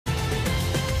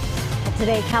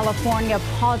Today, California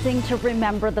pausing to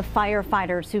remember the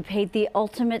firefighters who paid the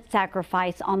ultimate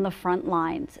sacrifice on the front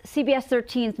lines. CBS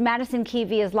 13's Madison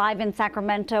Keevy is live in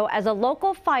Sacramento as a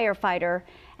local firefighter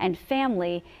and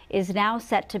family is now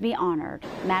set to be honored.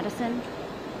 Madison?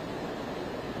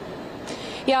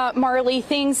 Yeah, Marley,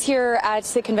 things here at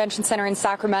the Convention Center in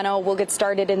Sacramento will get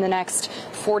started in the next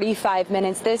 45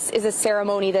 minutes. This is a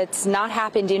ceremony that's not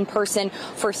happened in person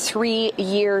for 3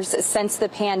 years since the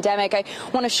pandemic. I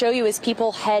want to show you as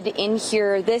people head in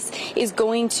here, this is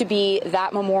going to be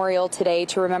that memorial today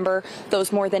to remember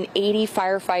those more than 80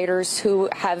 firefighters who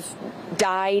have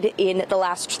died in the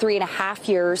last 3.5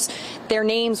 years. Their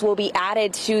names will be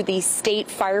added to the State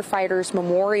Firefighters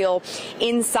Memorial.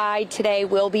 Inside today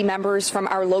will be members from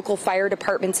our local fire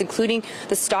departments, including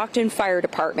the Stockton Fire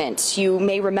Department. You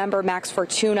may remember Max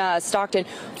Fortuna, a Stockton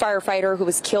firefighter who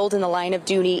was killed in the line of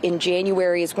duty in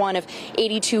January, is one of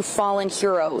 82 fallen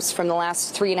heroes from the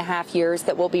last 3.5 years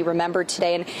that will be remembered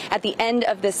today. And at the end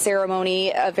of this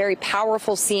ceremony, a very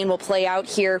powerful scene will play out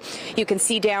here. You can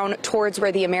see down towards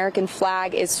where the American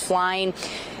flag is flying.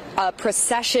 A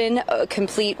procession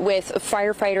complete with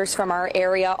firefighters from our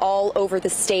area all over the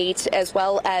state, as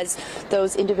well as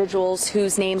those individuals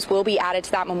whose names will be added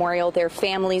to that memorial. Their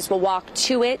families will walk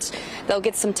to it. They'll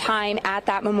get some time at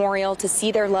that memorial to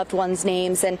see their loved ones'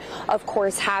 names and, of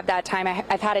course, have that time.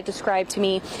 I've had it described to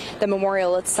me. The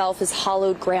memorial itself is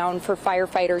hallowed ground for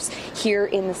firefighters here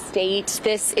in the state.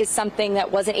 This is something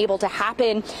that wasn't able to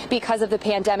happen because of the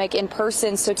pandemic in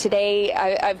person. So today,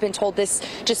 I've been told this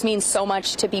just means so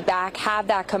much to be back, have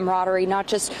that camaraderie, not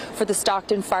just for the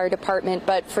Stockton Fire Department,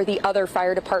 but for the other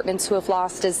fire departments who have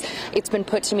lost, as it's been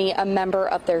put to me, a member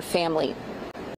of their family.